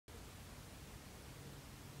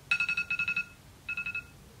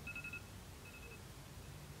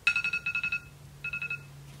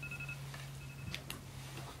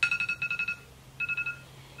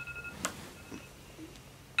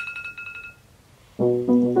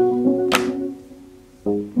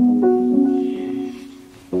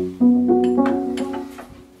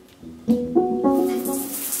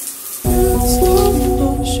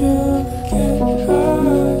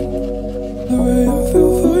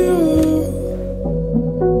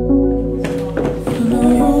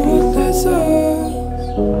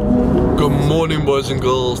boys and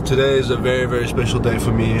girls, today is a very special day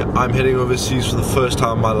for me. I'm heading overseas for the first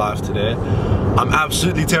time in my life today. I'm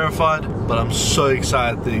absolutely terrified, but I'm so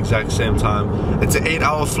excited at the exact same time. It's an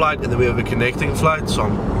 8-hour flight and then we have a connecting flight, so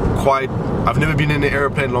I've never been in an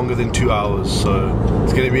airplane longer than 2 hours, so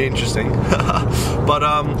it's gonna be interesting. But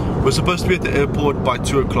we're supposed to be at the airport by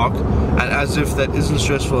 2 o'clock, and as if that isn't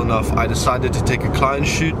stressful enough, I decided to take a client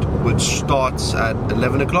shoot which starts at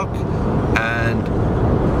 11 o'clock, and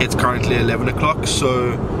it's currently 11 o'clock,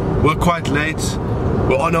 so we're quite late.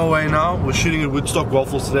 We're on our way now. We're shooting at Woodstock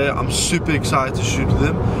Waffles today. I'm super excited to shoot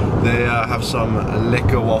them. They have some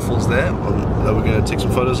lekker waffles there that we're going to take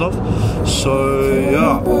some photos of. So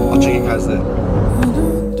yeah, I'll check you guys there.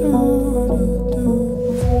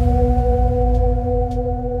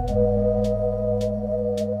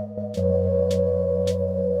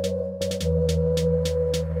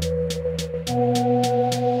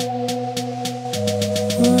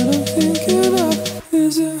 What I'm thinking of,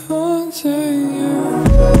 is it haunting you?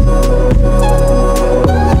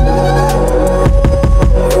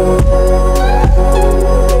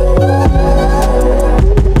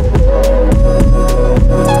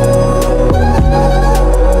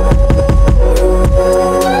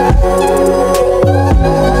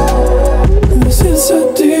 This is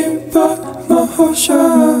so deep, but my whole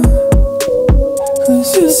shot.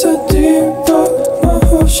 This is so deep, but my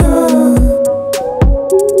whole shot.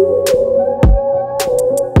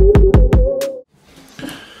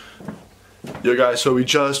 Yo guys, so we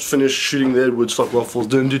just finished shooting there at Woodstock Waffles.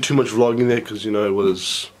 Didn't do too much vlogging there because, you know, it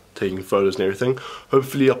was taking photos and everything.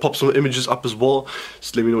 Hopefully I'll pop some images up as well.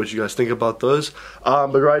 Just let me know what you guys think about those.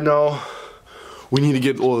 But right now we need to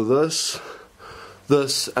get all of this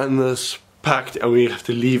and this packed, and we have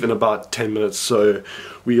to leave in about 10 minutes, so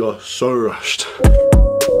we are so rushed.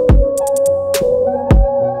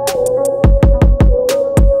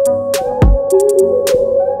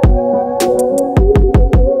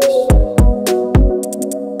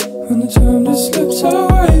 When the time just slips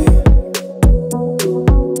away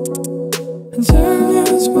and 10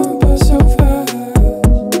 years went by so fast,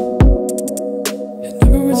 it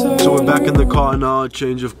never returned. So we're back in the car now,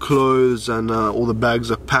 change of clothes, and all the bags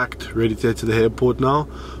are packed, ready to head to the airport now.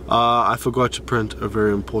 I forgot to print a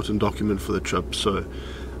very important document for the trip, so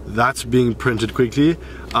that's being printed quickly.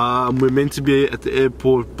 We're meant to be at the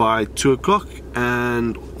airport by 2 o'clock,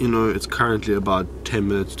 and you know, it's currently about 10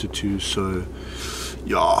 minutes to 2, so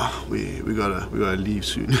yeah, we gotta leave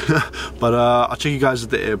soon. But I'll check you guys at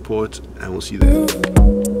the airport and we'll see you there.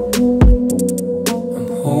 I'm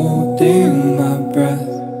holding my breath.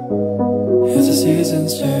 Here's the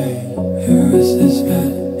seasons change. Who is this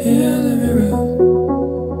man in every room?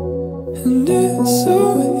 And it's so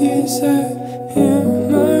easy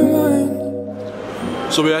in my mind.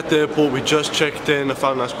 So we're at the airport, we just checked in. I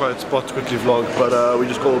found a nice quiet spot to quickly vlog, but we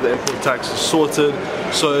just got all the airport taxis sorted.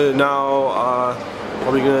 So now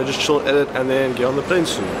probably gonna just chill, edit, and then get on the plane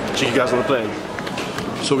soon. Check you guys on the plane.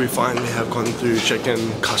 So we finally have gone through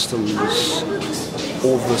check-in, customs,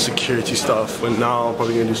 all the security stuff. We're now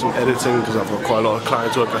probably gonna do some editing because I've got quite a lot of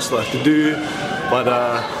client work I still have to do. But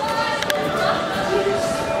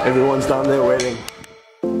everyone's down there waiting.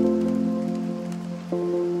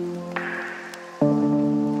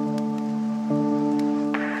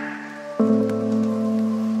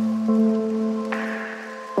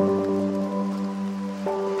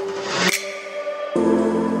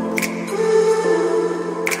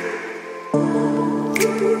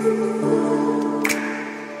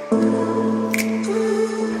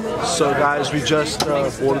 So guys, we just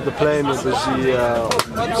boarded the plane. We're busy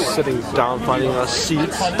sitting down, finding our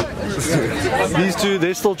seats. These two,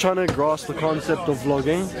 they're still trying to grasp the concept of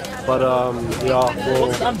vlogging, but yeah,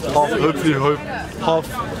 well,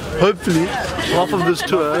 hopefully half of this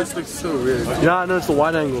tour. This looks so weird. Yeah, I know, it's the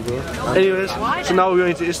wide angle, bro. Anyways, so now we're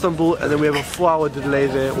going to Istanbul, and then we have a 4-hour delay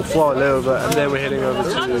there, or 4-hour layover, and then we're heading over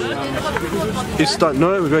to Istanbul.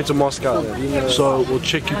 No, we're going to Moscow. So we'll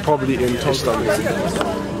check you probably in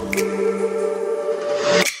Istanbul.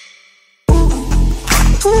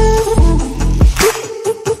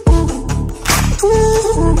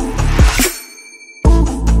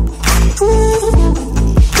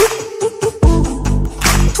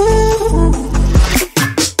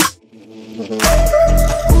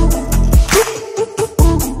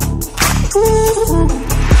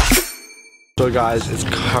 So guys, it's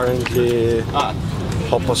currently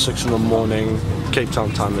 6:30 in the morning, Cape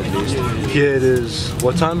Town time at least. Here it is,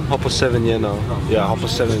 what time? 7:30 here now. Yeah,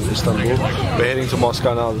 7:30 in Istanbul. We're heading to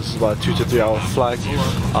Moscow now. This is about a 2 to 3 hour flight.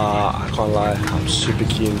 I can't lie, I'm super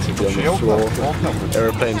keen to be on the floor.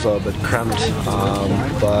 Airplanes are a bit cramped,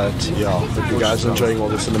 but yeah, hope you guys are enjoying all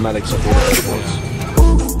the cinematics of all the airports.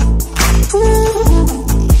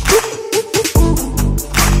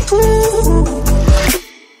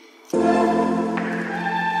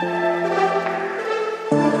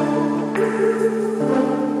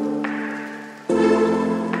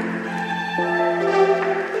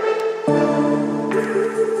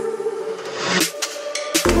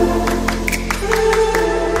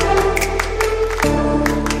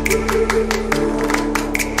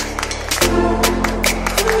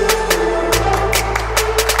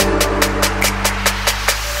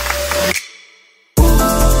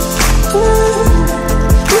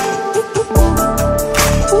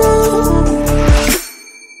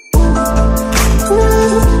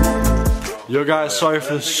 Yo guys, sorry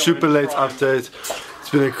for the super late update. It's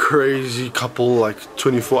been a crazy couple, like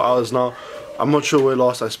 24 hours now. I'm not sure where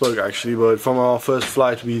last I spoke actually, but from our first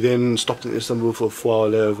flight we then stopped in Istanbul for a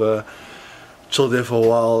 4-hour layover, chilled there for a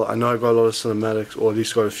while. I know I got a lot of cinematics, or at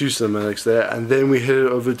least got a few cinematics there, and then we headed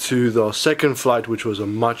over to our second flight, which was a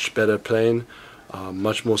much better plane,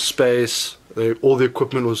 much more space. All the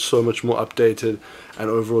equipment was so much more updated, and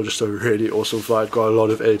overall just a really awesome flight. Got a lot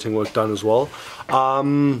of editing work done as well.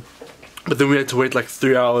 But then we had to wait like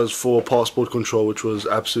 3 hours for passport control, which was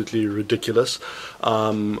absolutely ridiculous,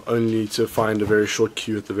 only to find a very short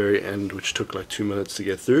queue at the very end, which took like 2 minutes to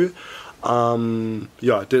get through.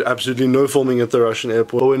 Yeah, I did absolutely no filming at the Russian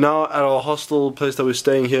airport. But we're now at our hostel place that we're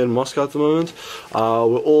staying here in Moscow at the moment. We're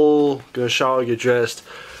all gonna shower, get dressed,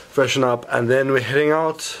 freshen up, and then we're heading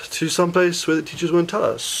out to some place where the teachers won't tell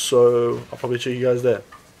us. So I'll probably check you guys there.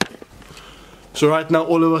 So right now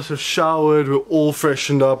all of us have showered, we're all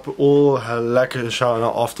freshened up, all had a lekker shower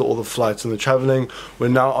now after all the flights and the traveling. We're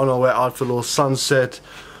now on our way out for a little sunset.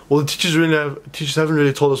 Well, the teachers haven't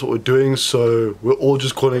really told us what we're doing, so we're all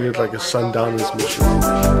just calling it like a sundowners mission.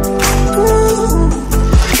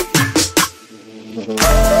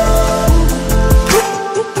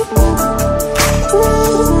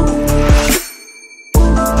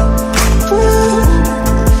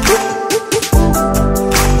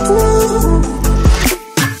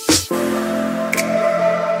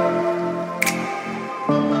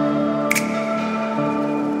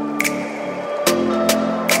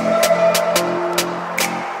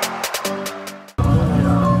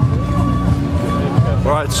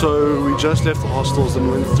 Alright, so we just left the hostels and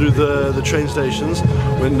went through the train stations.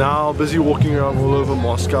 We're now busy walking around all over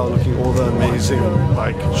Moscow, looking at all the amazing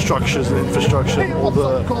like structures and infrastructure, and all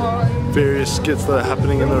the various skits that are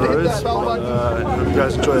happening in the roads. I hope you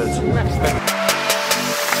guys enjoy it.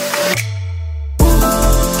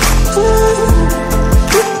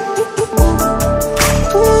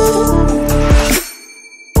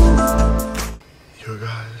 Yo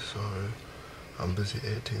guys, so I'm busy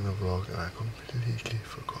editing the vlog and I completely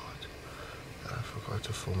forgot that I forgot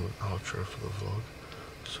to film an outro for the vlog.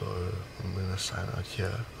 So I'm gonna sign out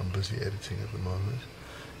here. I'm busy editing at the moment.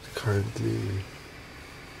 It's currently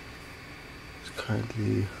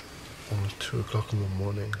almost 2 o'clock in the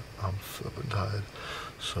morning. I'm flippin' tired.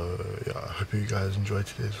 So yeah, I hope you guys enjoyed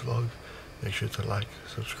today's vlog. Make sure to like,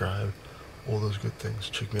 subscribe, all those good things.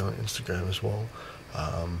 Check me on Instagram as well.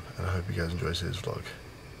 And I hope you guys enjoy today's vlog.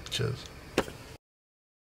 Cheers.